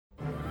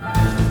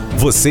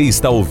Você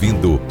está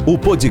ouvindo o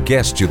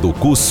podcast do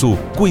curso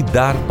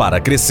Cuidar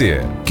para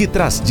Crescer, que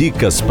traz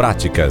dicas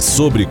práticas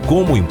sobre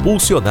como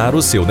impulsionar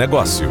o seu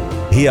negócio.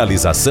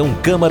 Realização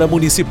Câmara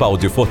Municipal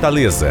de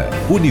Fortaleza,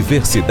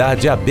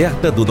 Universidade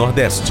Aberta do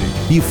Nordeste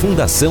e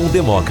Fundação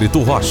Demócrito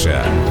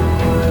Rocha.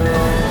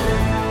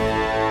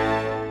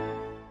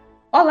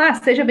 Olá,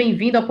 seja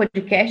bem-vindo ao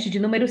podcast de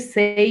número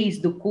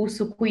 6 do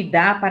curso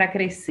Cuidar para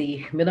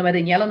Crescer. Meu nome é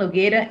Daniela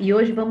Nogueira e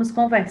hoje vamos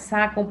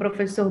conversar com o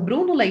professor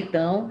Bruno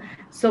Leitão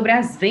sobre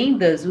as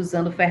vendas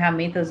usando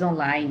ferramentas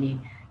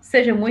online.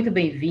 Seja muito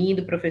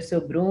bem-vindo,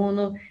 professor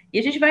Bruno. E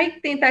a gente vai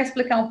tentar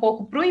explicar um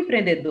pouco para o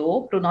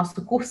empreendedor, para o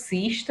nosso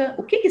cursista,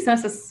 o que são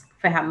essas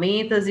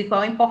ferramentas e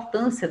qual a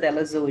importância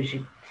delas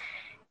hoje.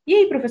 E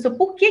aí, professor,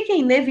 por que é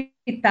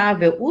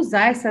inevitável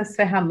usar essas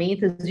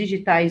ferramentas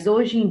digitais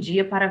hoje em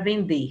dia para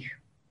vender?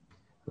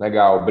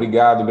 Legal,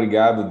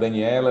 obrigado,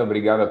 Daniela,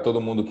 obrigado a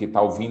todo mundo que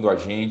está ouvindo a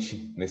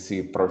gente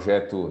nesse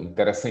projeto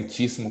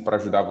interessantíssimo para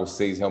ajudar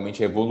vocês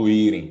realmente a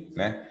evoluírem,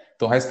 né?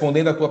 Então,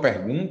 respondendo a tua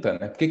pergunta,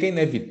 né, por que é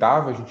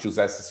inevitável a gente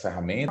usar essas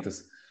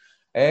ferramentas?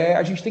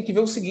 A gente tem que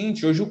ver o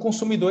seguinte, hoje o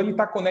consumidor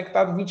está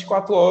conectado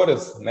 24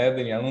 horas, né,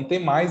 Daniela? Não tem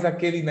mais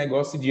aquele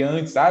negócio de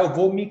antes, eu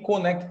vou me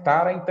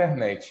conectar à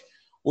internet.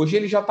 Hoje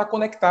ele já está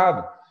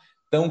conectado.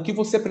 Então, o que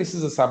você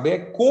precisa saber é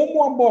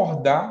como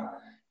abordar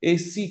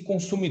esse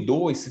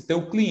consumidor, esse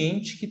teu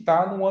cliente que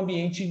está no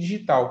ambiente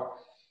digital.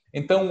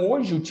 Então,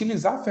 hoje,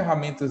 utilizar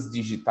ferramentas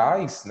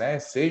digitais, né,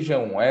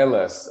 sejam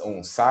elas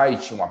um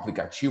site, um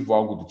aplicativo,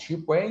 algo do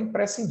tipo, é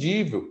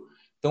imprescindível.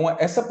 Então,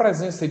 essa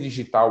presença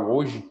digital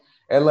hoje,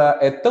 ela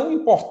é tão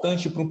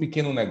importante para um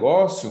pequeno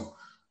negócio,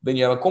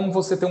 Daniela, como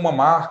você tem uma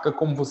marca,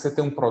 como você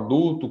tem um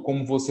produto,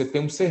 como você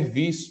tem um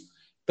serviço.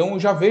 Então, eu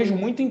já vejo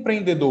muito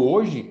empreendedor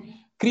hoje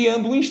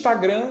criando um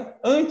Instagram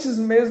antes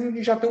mesmo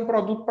de já ter um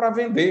produto para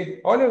vender.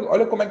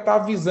 Olha como é que está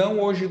a visão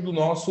hoje do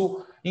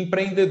nosso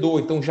empreendedor.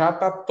 Então, já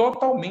está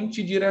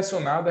totalmente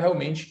direcionada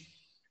realmente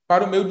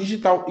para o meio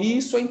digital. E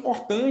isso é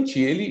importante,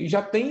 ele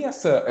já tem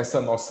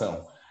essa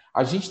noção.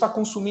 A gente está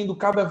consumindo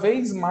cada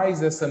vez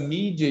mais essa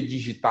mídia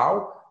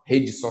digital,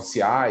 redes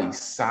sociais,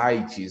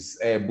 sites,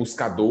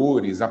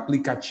 buscadores,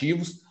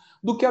 aplicativos,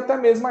 do que até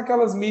mesmo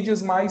aquelas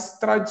mídias mais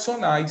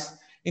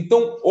tradicionais.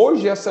 Então,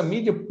 hoje, essa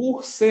mídia,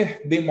 por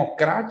ser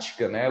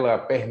democrática, né, ela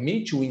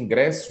permite o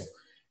ingresso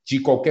de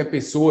qualquer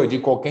pessoa, de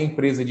qualquer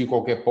empresa, de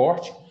qualquer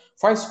porte,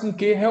 faz com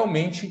que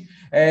realmente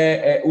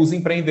os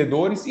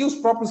empreendedores e os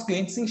próprios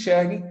clientes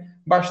enxerguem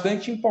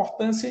bastante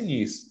importância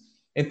nisso.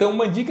 Então,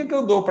 uma dica que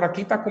eu dou para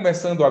quem está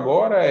começando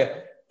agora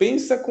é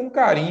pensa com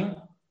carinho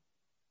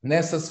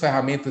nessas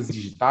ferramentas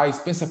digitais,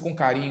 pensa com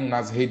carinho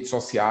nas redes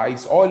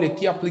sociais, olha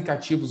que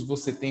aplicativos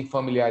você tem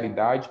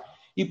familiaridade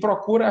e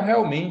procura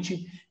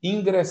realmente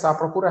ingressar,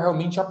 procura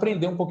realmente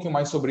aprender um pouquinho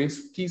mais sobre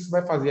isso, que isso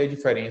vai fazer a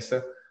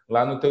diferença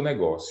lá no teu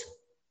negócio,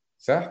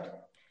 certo?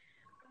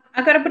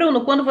 Agora,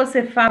 Bruno, quando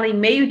você fala em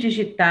meio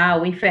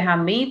digital, em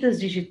ferramentas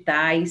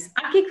digitais,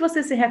 a que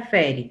você se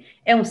refere?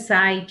 É um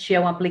site, é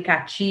um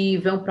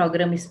aplicativo, é um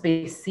programa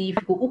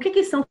específico? O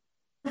que são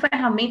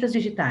ferramentas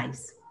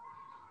digitais?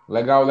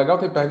 Legal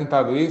ter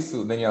perguntado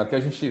isso, Daniela, que a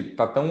gente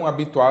está tão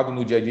habituado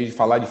no dia a dia de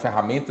falar de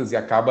ferramentas e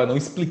acaba não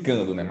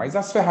explicando, né? Mas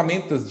as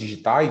ferramentas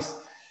digitais,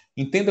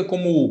 entenda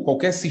como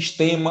qualquer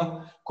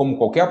sistema, como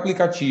qualquer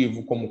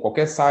aplicativo, como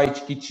qualquer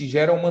site que te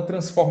gera uma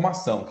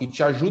transformação, que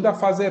te ajuda a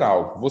fazer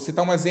algo. Vou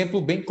citar um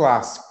exemplo bem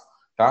clássico,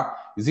 tá?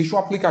 Existe um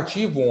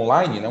aplicativo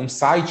online, né? Um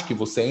site que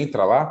você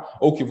entra lá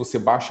ou que você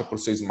baixa para o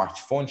seu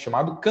smartphone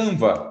chamado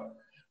Canva.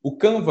 O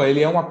Canva,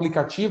 ele é um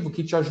aplicativo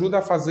que te ajuda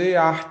a fazer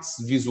artes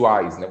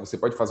visuais, né? Você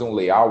pode fazer um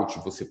layout,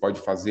 você pode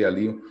fazer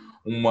ali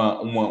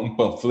um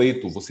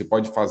panfleto, você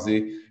pode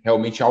fazer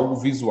realmente algo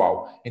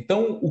visual.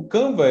 Então, o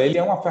Canva, ele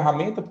é uma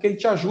ferramenta porque ele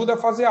te ajuda a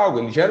fazer algo,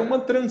 ele gera uma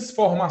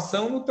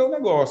transformação no teu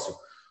negócio.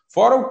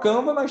 Fora o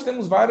Canva, nós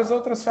temos várias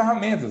outras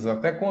ferramentas,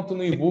 até conto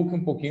no e-book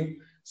um pouquinho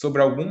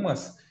sobre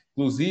algumas,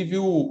 inclusive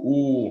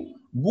o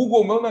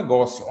Google Meu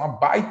Negócio, uma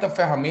baita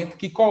ferramenta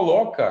que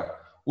coloca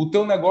o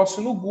teu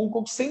negócio no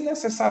Google sem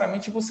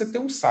necessariamente você ter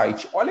um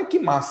site. Olha que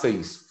massa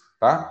isso,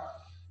 tá?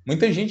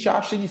 Muita gente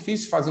acha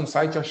difícil fazer um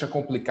site, acha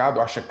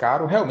complicado, acha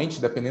caro. Realmente,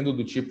 dependendo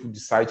do tipo de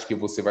site que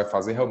você vai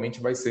fazer, realmente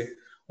vai ser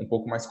um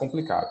pouco mais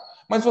complicado.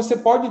 Mas você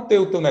pode ter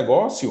o teu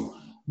negócio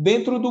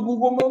dentro do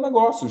Google Meu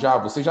Negócio já.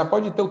 Você já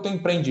pode ter o teu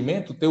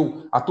empreendimento,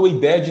 a tua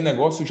ideia de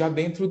negócio já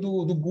dentro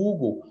do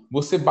Google.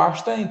 Você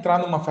basta entrar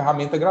numa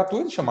ferramenta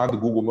gratuita chamada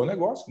Google Meu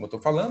Negócio, como eu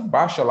estou falando,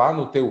 baixa lá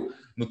no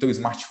teu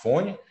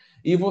smartphone,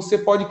 e você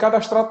pode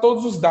cadastrar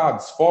todos os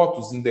dados,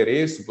 fotos,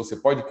 endereço, você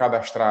pode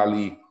cadastrar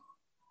ali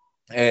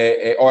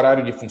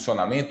horário de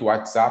funcionamento,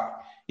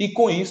 WhatsApp, e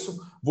com isso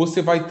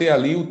você vai ter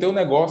ali o teu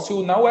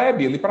negócio na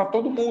web, ali para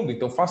todo mundo,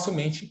 então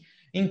facilmente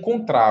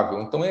encontrável.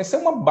 Então essa é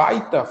uma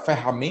baita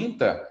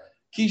ferramenta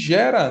que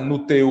gera no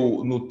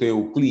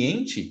teu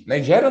cliente,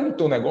 né, gera no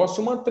teu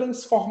negócio uma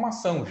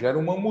transformação, gera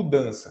uma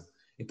mudança.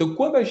 Então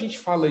quando a gente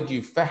fala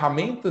de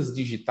ferramentas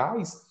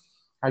digitais,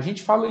 a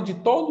gente fala de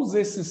todos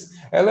esses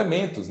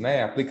elementos,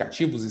 né,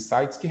 aplicativos e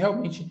sites que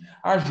realmente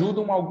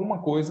ajudam alguma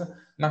coisa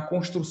na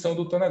construção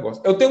do teu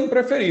negócio. Eu tenho um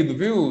preferido,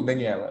 viu,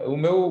 Daniela? O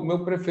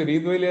meu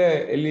preferido,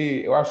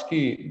 eu acho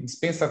que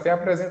dispensa até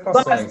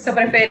apresentações. Qual é o seu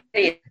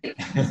preferido?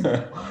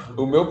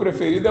 O meu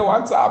preferido é o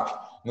WhatsApp.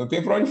 Não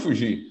tem para onde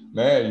fugir,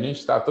 né? A gente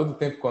está todo o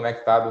tempo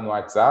conectado no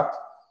WhatsApp.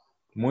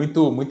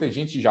 Muita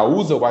gente já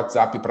usa o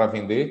WhatsApp para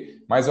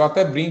vender, mas eu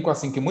até brinco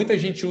assim que muita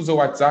gente usa o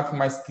WhatsApp,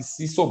 mas que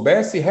se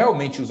soubesse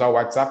realmente usar o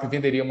WhatsApp,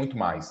 venderia muito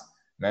mais,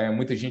 né?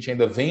 Muita gente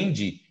ainda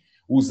vende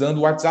usando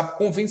o WhatsApp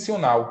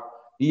convencional.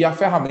 E a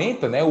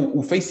ferramenta, né?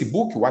 O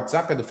Facebook, o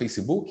WhatsApp é do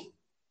Facebook,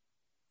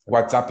 o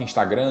WhatsApp,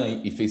 Instagram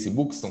e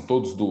Facebook são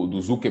todos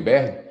do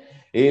Zuckerberg.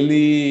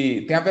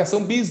 Ele tem a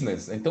versão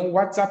business. Então, o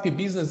WhatsApp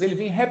Business ele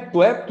vem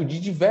repleto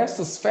de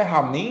diversas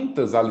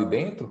ferramentas ali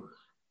dentro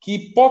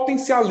que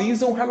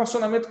potencializam o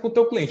relacionamento com o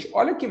teu cliente.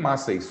 Olha que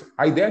massa isso.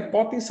 A ideia é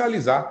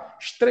potencializar,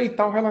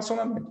 estreitar o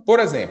relacionamento. Por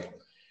exemplo,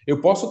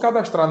 eu posso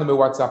cadastrar no meu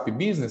WhatsApp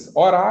Business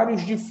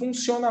horários de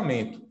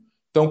funcionamento.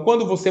 Então,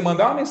 quando você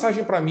mandar uma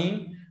mensagem para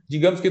mim,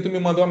 digamos que tu me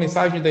mandou uma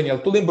mensagem, Daniela,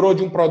 tu lembrou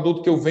de um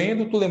produto que eu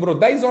vendo, tu lembrou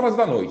 10 horas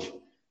da noite.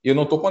 E eu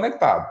não estou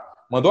conectado.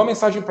 Mandou uma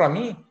mensagem para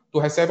mim, tu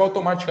recebe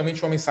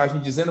automaticamente uma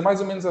mensagem dizendo mais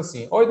ou menos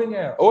assim: Oi,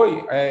 Daniel.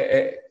 Oi,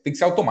 tem que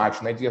ser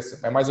automático, né?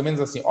 É mais ou menos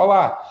assim: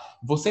 Olá,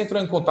 você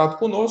entrou em contato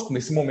conosco,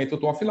 nesse momento eu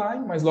estou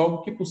offline, mas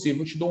logo que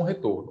possível eu te dou um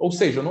retorno. Ou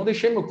seja, eu não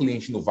deixei meu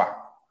cliente no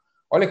vácuo.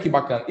 Olha que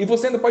bacana. E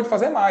você ainda pode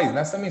fazer mais.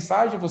 Nessa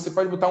mensagem você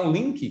pode botar um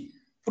link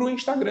para o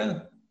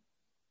Instagram.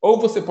 Ou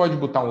você pode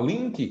botar um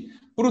link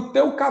para o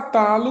teu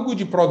catálogo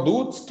de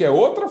produtos, que é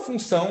outra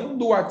função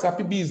do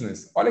WhatsApp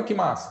Business. Olha que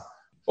massa.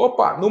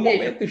 Opa, no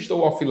momento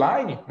estou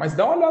offline, mas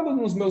dá uma olhada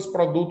nos meus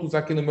produtos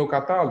aqui no meu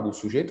catálogo. O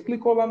sujeito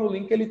clicou lá no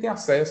link, ele tem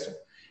acesso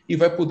e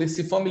vai poder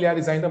se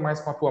familiarizar ainda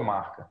mais com a tua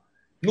marca.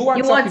 No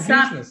WhatsApp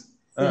Business...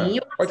 Sim,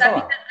 o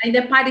WhatsApp ainda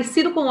é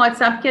parecido com o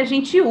WhatsApp que a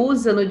gente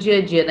usa no dia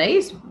a dia, não é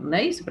isso? Não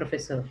é isso,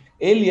 professor?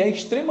 Ele é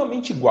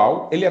extremamente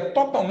igual, ele é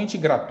totalmente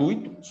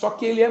gratuito, só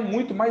que ele é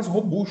muito mais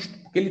robusto,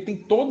 porque ele tem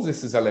todos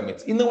esses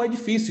elementos. E não é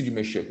difícil de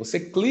mexer. Você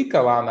clica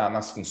lá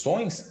nas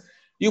funções...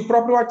 E o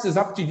próprio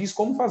WhatsApp te diz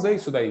como fazer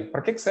isso daí.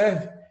 Para que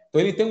serve? Então,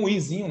 ele tem um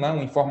izinho, né?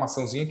 Uma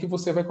informaçãozinha que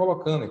você vai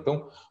colocando.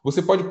 Então,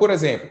 você pode, por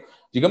exemplo,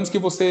 digamos que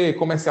você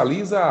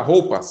comercializa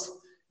roupas.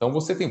 Então,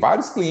 você tem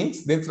vários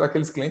clientes. Dentro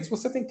daqueles clientes,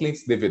 você tem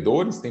clientes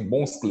devedores, tem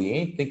bons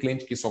clientes, tem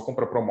cliente que só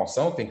compra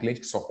promoção, tem cliente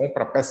que só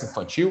compra peça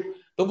infantil.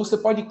 Então, você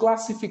pode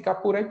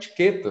classificar por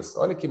etiquetas.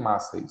 Olha que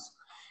massa isso.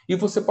 E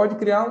você pode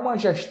criar uma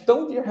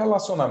gestão de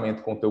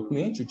relacionamento com o teu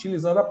cliente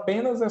utilizando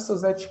apenas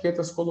essas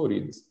etiquetas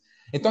coloridas.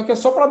 Então, aqui é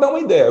só para dar uma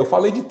ideia. Eu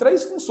falei de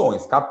 3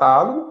 funções: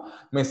 catálogo,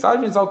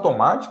 mensagens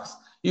automáticas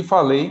e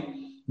falei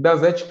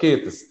das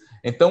etiquetas.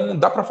 Então,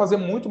 dá para fazer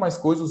muito mais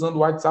coisas usando o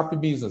WhatsApp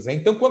Business.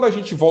 Então, quando a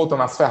gente volta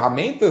nas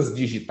ferramentas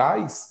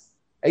digitais,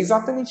 é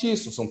exatamente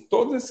isso. São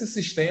todos esses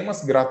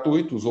sistemas,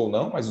 gratuitos ou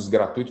não, mas os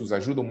gratuitos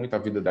ajudam muito a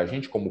vida da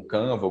gente, como o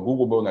Canva, o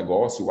Google Meu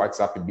Negócio, o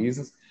WhatsApp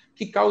Business,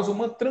 que causam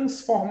uma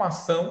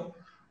transformação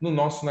no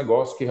nosso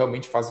negócio, que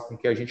realmente fazem com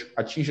que a gente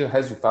atinja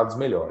resultados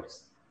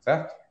melhores.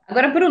 Certo?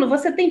 Agora, Bruno,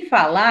 você tem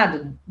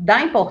falado da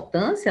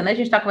importância, né? A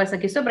gente está conversando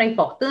aqui sobre a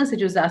importância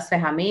de usar as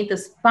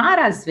ferramentas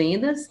para as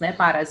vendas, né?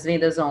 Para as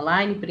vendas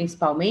online,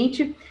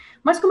 principalmente.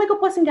 Mas como é que eu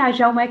posso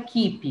engajar uma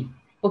equipe?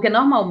 Porque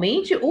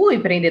normalmente o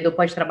empreendedor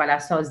pode trabalhar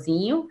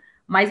sozinho,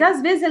 mas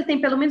às vezes ele tem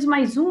pelo menos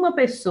mais uma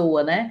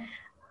pessoa, né?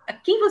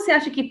 Quem você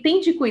acha que tem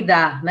de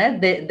cuidar, né,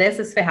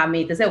 dessas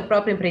ferramentas? É o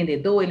próprio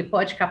empreendedor? Ele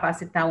pode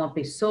capacitar uma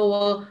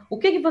pessoa? O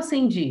que você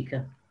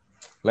indica?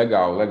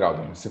 Legal,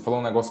 Dani. Você falou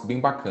um negócio bem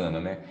bacana,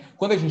 né?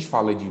 Quando a gente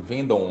fala de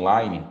venda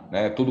online,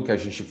 né? Tudo que a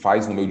gente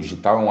faz no meio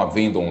digital é uma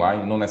venda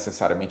online, não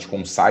necessariamente com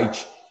um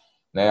site,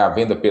 né? A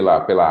venda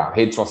pela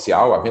rede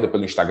social, a venda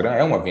pelo Instagram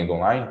é uma venda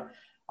online.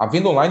 A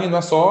venda online não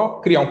é só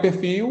criar um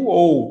perfil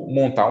ou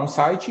montar um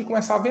site e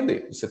começar a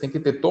vender. Você tem que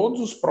ter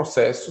todos os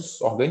processos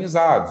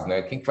organizados,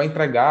 né? Quem vai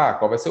entregar,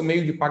 qual vai ser o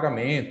meio de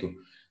pagamento,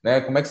 né?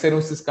 Como é que serão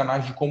esses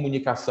canais de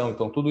comunicação?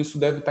 Então, tudo isso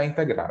deve estar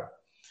integrado.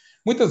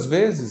 Muitas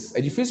vezes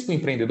é difícil para o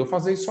empreendedor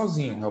fazer isso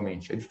sozinho,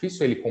 realmente. É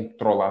difícil ele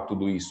controlar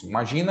tudo isso.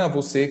 Imagina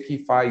você que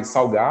faz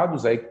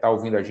salgados, aí que está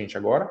ouvindo a gente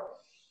agora,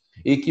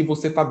 e que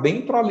você está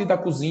dentro ali da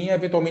cozinha,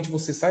 eventualmente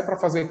você sai para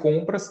fazer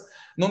compras,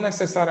 não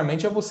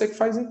necessariamente é você que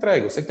faz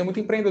entrega. Eu sei que tem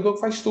muito empreendedor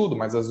que faz tudo,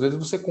 mas às vezes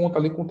você conta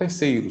ali com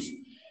terceiros.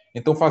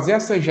 Então, fazer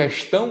essa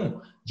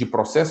gestão de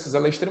processos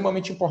ela é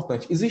extremamente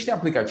importante. Existem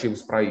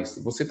aplicativos para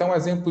isso. Você tem um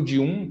exemplo de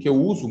um que eu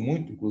uso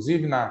muito,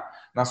 inclusive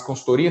nas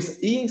consultorias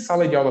e em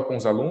sala de aula com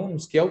os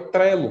alunos, que é o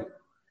Trello.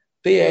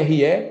 Trello.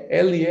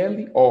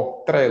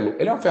 Trello.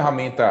 Ele é uma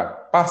ferramenta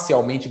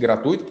parcialmente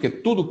gratuita, porque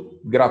tudo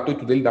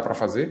gratuito dele dá para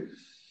fazer.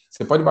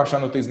 Você pode baixar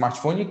no teu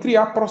smartphone e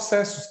criar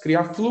processos,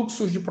 criar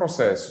fluxos de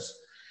processos.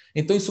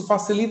 Então, isso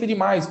facilita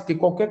demais, porque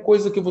qualquer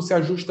coisa que você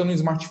ajusta no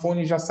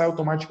smartphone já sai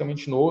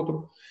automaticamente no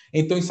outro.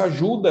 Então, isso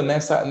ajuda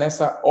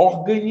nessa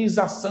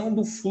organização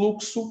do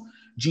fluxo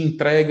de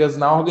entregas,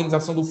 na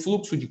organização do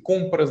fluxo de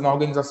compras, na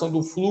organização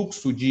do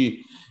fluxo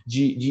de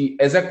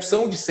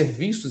execução de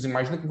serviços.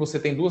 Imagina que você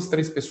tem 2,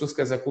 3 pessoas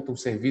que executam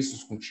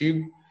serviços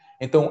contigo.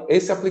 Então,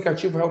 esse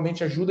aplicativo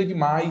realmente ajuda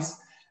demais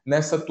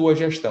nessa tua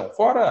gestão.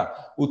 Fora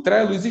o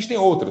Trello, existem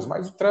outras,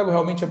 mas o Trello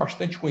realmente é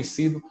bastante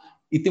conhecido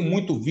e tem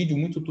muito vídeo,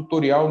 muito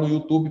tutorial no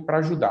YouTube para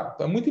ajudar.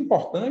 Então é muito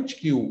importante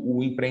que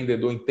o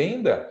empreendedor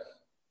entenda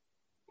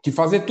que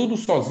fazer tudo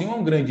sozinho é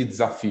um grande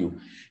desafio.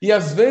 E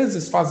às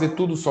vezes fazer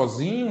tudo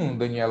sozinho,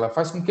 Daniela,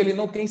 faz com que ele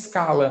não tenha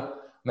escala,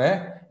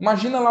 né?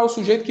 Imagina lá o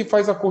sujeito que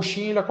faz a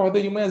coxinha, ele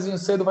acorda de manhãzinho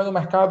cedo, vai no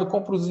mercado,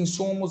 compra os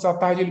insumos, à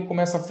tarde ele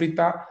começa a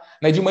fritar,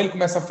 né? De manhã ele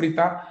começa a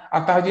fritar,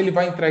 à tarde ele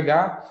vai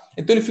entregar.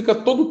 Então ele fica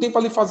todo o tempo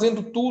ali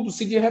fazendo tudo.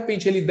 Se de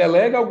repente ele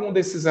delega algum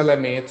desses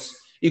elementos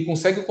e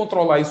consegue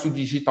controlar isso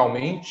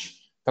digitalmente,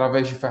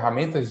 através de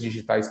ferramentas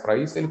digitais para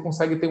isso, ele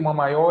consegue ter uma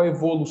maior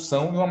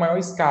evolução e uma maior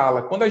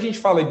escala. Quando a gente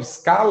fala de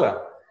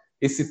escala,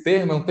 esse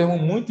termo é um termo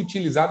muito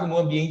utilizado no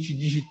ambiente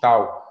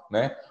digital,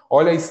 né?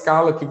 Olha a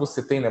escala que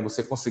você tem, né?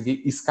 Você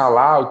conseguir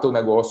escalar o teu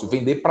negócio,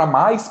 vender para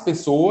mais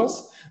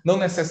pessoas, não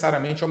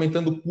necessariamente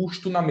aumentando o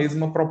custo na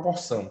mesma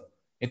proporção.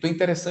 Então é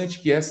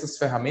interessante que essas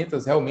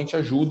ferramentas realmente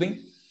ajudem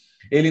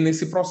ele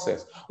nesse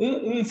processo.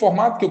 Um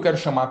formato que eu quero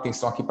chamar a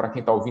atenção aqui para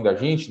quem está ouvindo a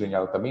gente,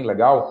 Daniela, também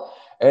legal,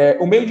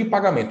 o meio de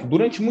pagamento.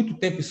 Durante muito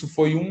tempo, isso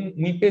foi um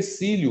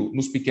empecilho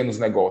nos pequenos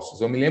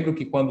negócios. Eu me lembro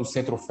que quando o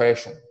Centro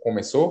Fashion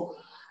começou,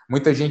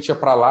 muita gente ia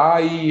para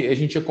lá e a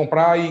gente ia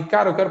comprar e,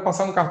 cara, eu quero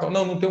passar no cartão.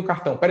 Não, não tenho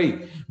cartão.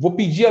 Peraí, vou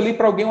pedir ali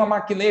para alguém uma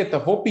maquineta,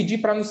 vou pedir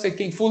para não sei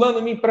quem.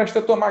 Fulano, me empresta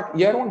a tua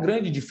máquina. E era uma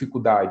grande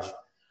dificuldade.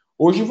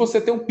 Hoje você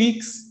tem um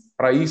Pix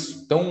para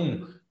isso.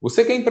 Então,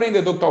 você que é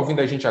empreendedor que está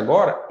ouvindo a gente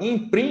agora,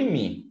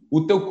 imprime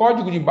o teu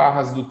código de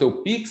barras do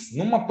teu Pix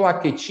numa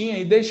plaquetinha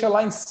e deixa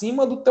lá em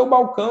cima do teu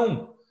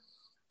balcão.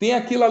 Tem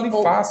aquilo ali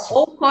fácil.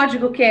 Ou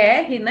código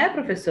QR, né,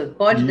 professor?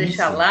 Pode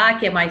deixar Isso. lá,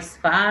 que é mais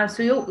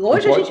fácil. E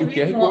hoje a gente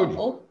vive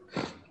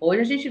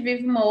hoje a gente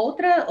vive uma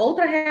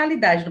outra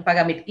realidade do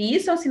pagamento. E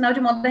isso é um sinal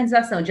de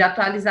modernização, de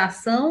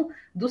atualização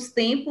dos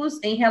tempos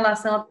em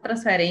relação à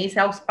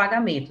transferência aos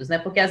pagamentos, né?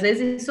 Porque às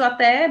vezes isso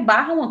até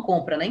barra uma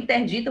compra, né?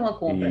 Interdita uma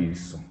compra.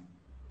 Isso.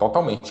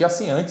 Totalmente. E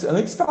assim,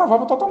 antes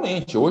travava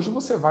totalmente. Hoje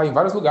você vai em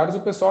vários lugares, o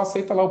pessoal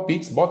aceita lá o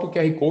Pix, bota o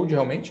QR Code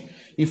realmente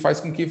e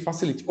faz com que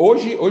facilite.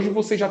 Hoje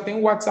você já tem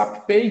o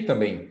WhatsApp Pay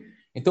também.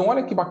 Então,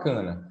 olha que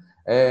bacana.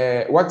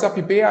 O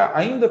WhatsApp Pay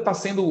ainda está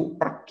sendo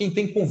para quem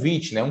tem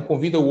convite, né? Um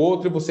convida o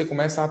outro e você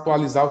começa a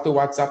atualizar o teu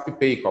WhatsApp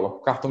Pay, coloca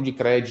o cartão de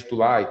crédito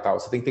lá e tal.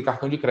 Você tem que ter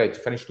cartão de crédito,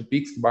 diferente do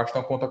Pix, que basta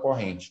uma conta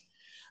corrente.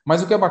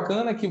 Mas o que é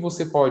bacana é que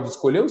você pode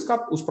escolher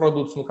os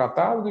produtos no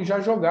catálogo e já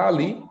jogar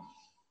ali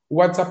o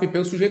WhatsApp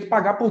Pay, o sujeito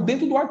pagar por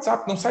dentro do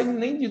WhatsApp, não sai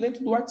nem de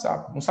dentro do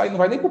WhatsApp, não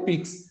vai nem para o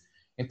Pix.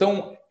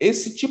 Então,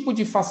 esse tipo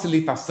de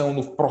facilitação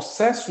nos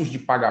processos de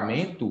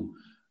pagamento,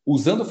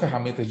 usando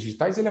ferramentas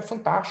digitais, ele é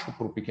fantástico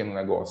para o pequeno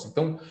negócio.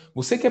 Então,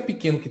 você que é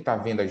pequeno que está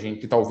vendo a gente,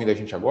 que está ouvindo a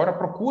gente agora,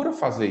 procura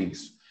fazer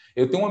isso.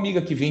 Eu tenho uma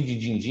amiga que vende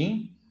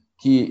din-din,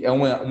 que é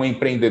uma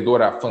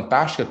empreendedora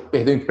fantástica,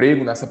 perdeu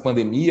emprego nessa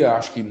pandemia,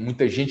 acho que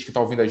muita gente que está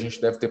ouvindo a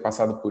gente deve ter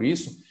passado por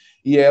isso,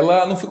 e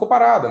ela não ficou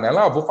parada, né?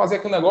 Ela, vou fazer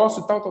aqui um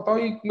negócio e tal,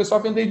 e começou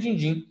a vender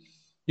din-din.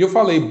 E eu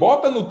falei,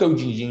 bota no teu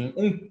din-din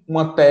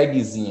uma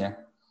tagzinha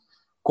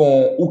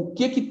com o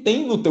que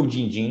tem no teu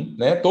din-din,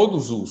 né?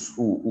 Todos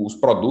os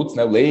produtos,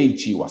 né? O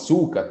leite, o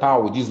açúcar,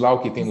 tal, diz lá o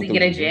que tem no teu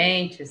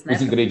ingredientes, né?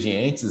 Os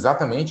ingredientes,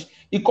 exatamente.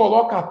 E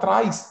coloca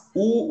atrás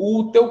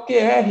o teu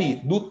QR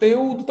do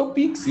teu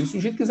Pix. Se o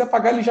sujeito quiser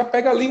pagar, ele já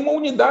pega ali uma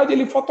unidade,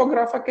 ele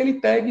fotografa aquele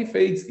tag e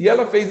fez. E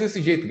ela fez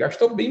desse jeito,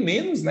 gastou bem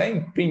menos, né?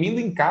 Imprimindo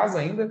em casa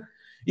ainda.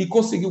 E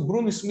conseguiu.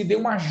 Bruno, isso me deu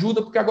uma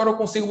ajuda, porque agora eu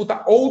consigo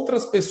botar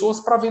outras pessoas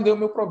para vender o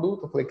meu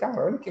produto. Eu falei,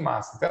 cara, olha que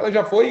massa. Então ela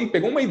já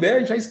pegou uma ideia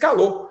e já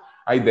escalou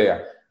a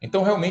ideia.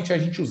 Então, realmente, a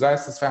gente usar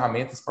essas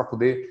ferramentas para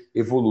poder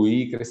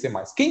evoluir e crescer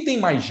mais. Quem tem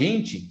mais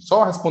gente,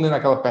 só respondendo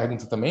aquela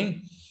pergunta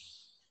também,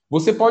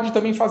 você pode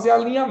também fazer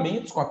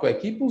alinhamentos com a tua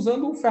equipe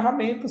usando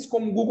ferramentas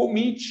como Google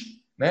Meet,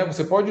 né?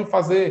 Você pode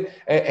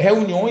fazer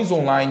reuniões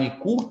online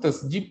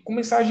curtas com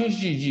mensagens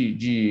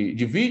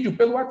de vídeo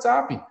pelo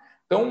WhatsApp.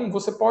 Então,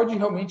 você pode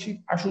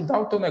realmente ajudar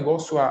o teu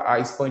negócio a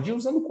expandir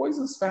usando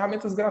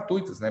ferramentas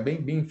gratuitas, né?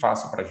 Bem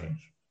fácil para a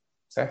gente,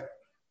 certo?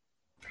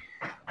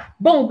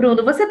 Bom,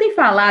 Bruno, você tem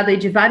falado aí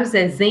de vários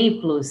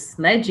exemplos,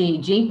 né,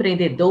 de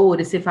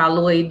empreendedores, você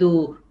falou aí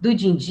do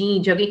din-din,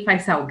 de alguém que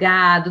faz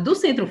salgado, do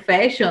Centro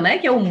Fashion, né,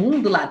 que é o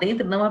mundo lá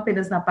dentro, não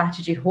apenas na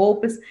parte de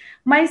roupas,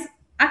 mas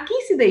a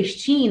quem se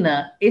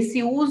destina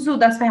esse uso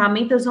das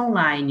ferramentas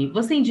online?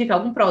 Você indica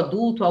algum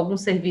produto, algum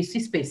serviço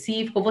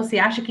específico, ou você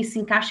acha que se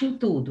encaixa em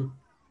tudo?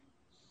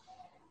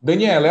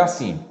 Daniela, é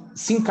assim,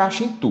 se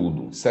encaixa em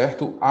tudo,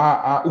 certo?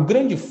 O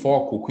grande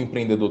foco que o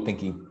empreendedor tem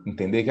que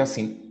entender é que,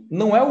 assim,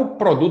 não é o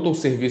produto ou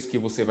serviço que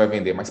você vai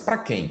vender, mas para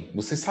quem?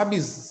 Você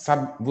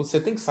você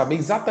tem que saber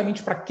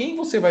exatamente para quem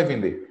você vai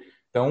vender.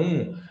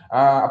 Então,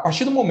 a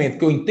partir do momento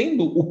que eu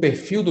entendo o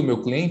perfil do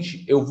meu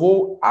cliente, eu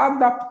vou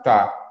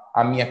adaptar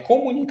a minha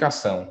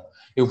comunicação,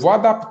 eu vou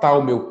adaptar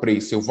o meu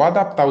preço, eu vou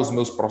adaptar os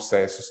meus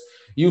processos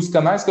e os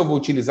canais que eu vou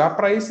utilizar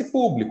para esse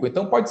público.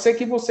 Então, pode ser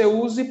que você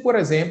use, por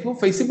exemplo, o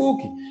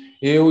Facebook.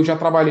 Eu já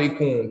trabalhei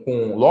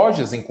com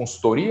lojas em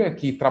consultoria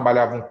que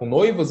trabalhavam com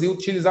noivas e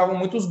utilizavam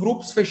muitos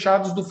grupos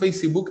fechados do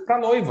Facebook para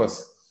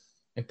noivas.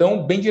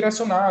 Então, bem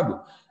direcionado.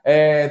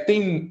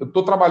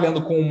 Estou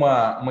trabalhando com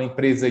uma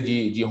empresa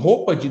de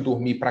roupa de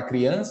dormir para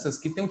crianças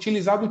que tem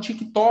utilizado o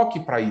TikTok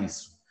para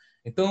isso.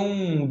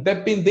 Então,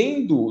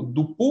 dependendo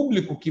do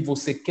público que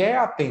você quer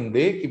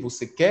atender, que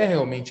você quer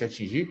realmente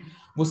atingir,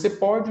 você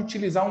pode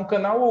utilizar um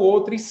canal ou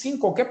outro. E sim,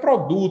 qualquer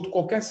produto,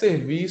 qualquer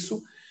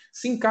serviço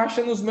se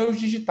encaixa nos meus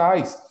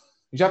digitais.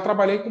 Já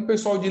trabalhei com o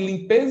pessoal de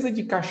limpeza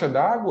de caixa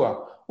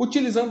d'água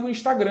utilizando o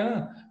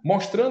Instagram,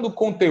 mostrando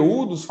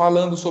conteúdos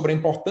falando sobre a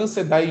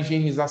importância da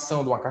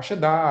higienização de uma caixa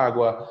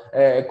d'água,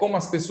 como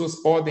as pessoas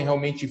podem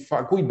realmente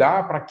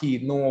cuidar para que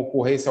não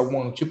ocorresse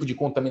algum tipo de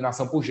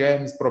contaminação por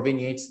germes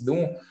provenientes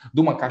de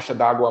uma caixa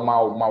d'água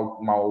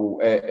mal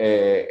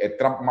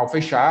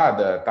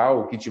fechada,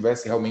 tal, que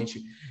tivesse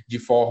realmente de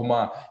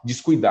forma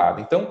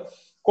descuidada. Então,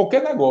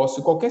 qualquer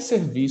negócio, qualquer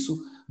serviço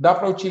dá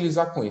para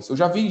utilizar com isso. Eu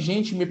já vi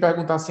gente me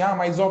perguntar assim,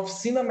 mas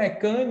oficina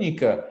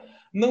mecânica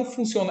não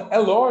funciona. É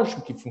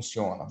lógico que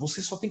funciona.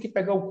 Você só tem que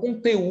pegar o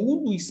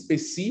conteúdo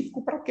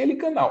específico para aquele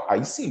canal.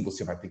 Aí sim,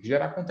 você vai ter que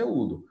gerar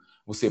conteúdo.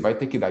 Você vai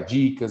ter que dar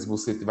dicas,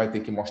 você vai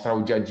ter que mostrar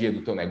o dia a dia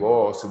do teu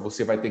negócio,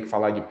 você vai ter que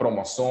falar de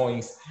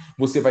promoções,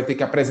 você vai ter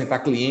que apresentar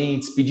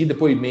clientes, pedir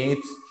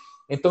depoimentos.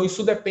 Então,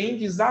 isso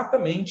depende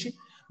exatamente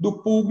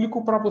do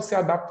público para você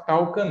adaptar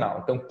o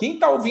canal. Então, quem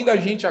está ouvindo a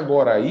gente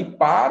agora aí,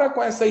 para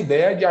com essa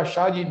ideia de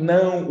achar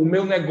não, o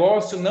meu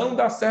negócio não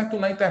dá certo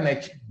na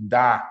internet.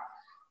 Dá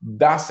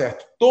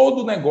certo.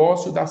 Todo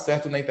negócio dá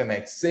certo na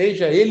internet,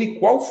 seja ele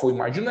qual for.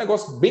 Imagina um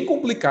negócio bem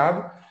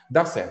complicado,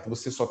 dá certo.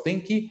 Você só tem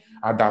que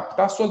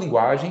adaptar a sua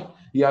linguagem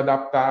e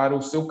adaptar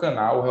o seu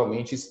canal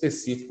realmente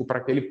específico para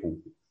aquele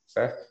público,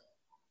 certo?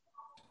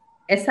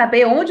 É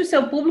saber onde o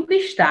seu público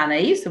está, não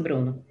é isso,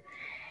 Bruno?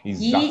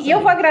 Exatamente. E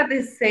eu vou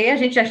agradecer, a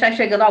gente já está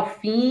chegando ao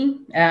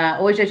fim.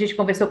 Hoje a gente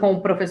conversou com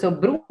o professor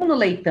Bruno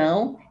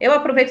Leitão. Eu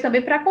aproveito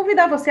também para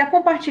convidar você a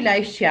compartilhar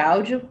este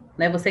áudio,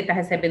 né? Você que está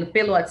recebendo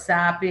pelo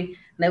WhatsApp,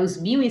 né? Os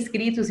 1.000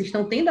 inscritos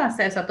estão tendo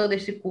acesso a todo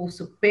este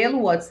curso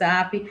pelo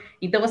WhatsApp.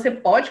 Então você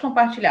pode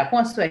compartilhar com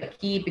a sua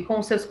equipe, com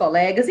os seus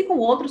colegas e com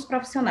outros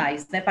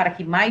profissionais, né? Para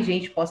que mais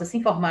gente possa se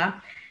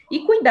informar e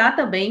cuidar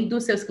também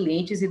dos seus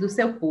clientes e do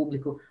seu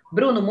público.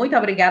 Bruno, muito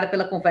obrigada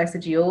pela conversa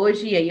de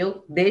hoje, e aí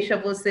eu deixo a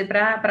você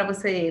para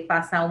você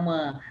passar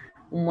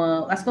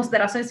as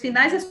considerações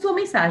finais e a sua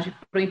mensagem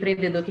para o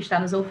empreendedor que está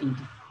nos ouvindo.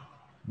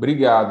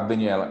 Obrigado,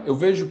 Daniela. Eu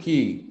vejo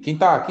que quem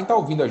tá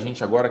ouvindo a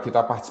gente agora, que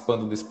está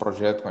participando desse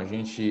projeto com a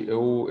gente,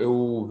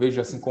 eu vejo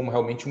assim como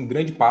realmente um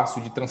grande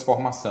passo de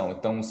transformação.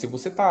 Então, se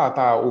você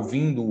tá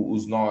ouvindo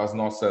os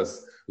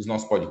nossos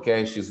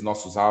podcasts, os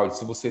nossos áudios,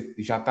 se você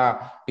já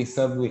está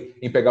pensando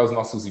em pegar os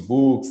nossos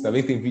e-books,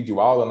 também tem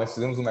vídeo aula, nós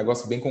fizemos um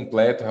negócio bem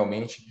completo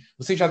realmente,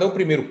 você já deu o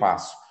primeiro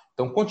passo.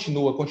 Então,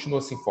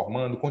 continua se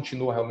informando,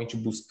 continua realmente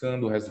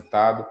buscando o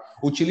resultado,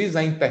 utiliza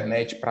a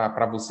internet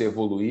para você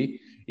evoluir.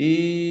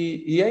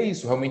 E é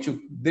isso, realmente eu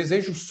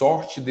desejo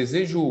sorte,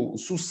 desejo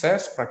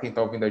sucesso para quem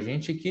está ouvindo a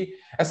gente, e que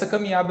essa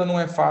caminhada não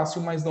é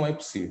fácil, mas não é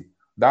impossível.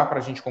 Dá para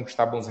a gente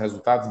conquistar bons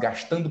resultados,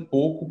 gastando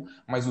pouco,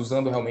 mas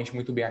usando realmente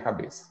muito bem a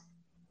cabeça.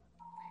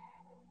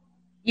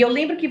 E eu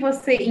lembro que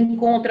você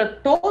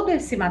encontra todo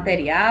esse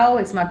material,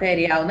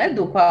 né,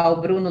 do qual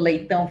o Bruno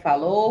Leitão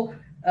falou,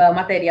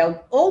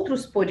 material,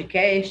 outros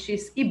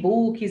podcasts,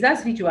 e-books,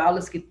 as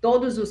videoaulas que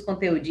todos os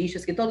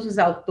conteudistas, que todos os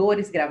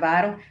autores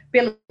gravaram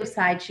pelo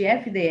site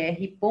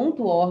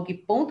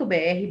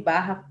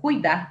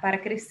fdr.org.br/cuidar para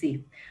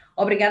crescer.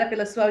 Obrigada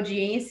pela sua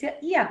audiência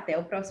e até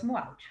o próximo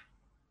áudio.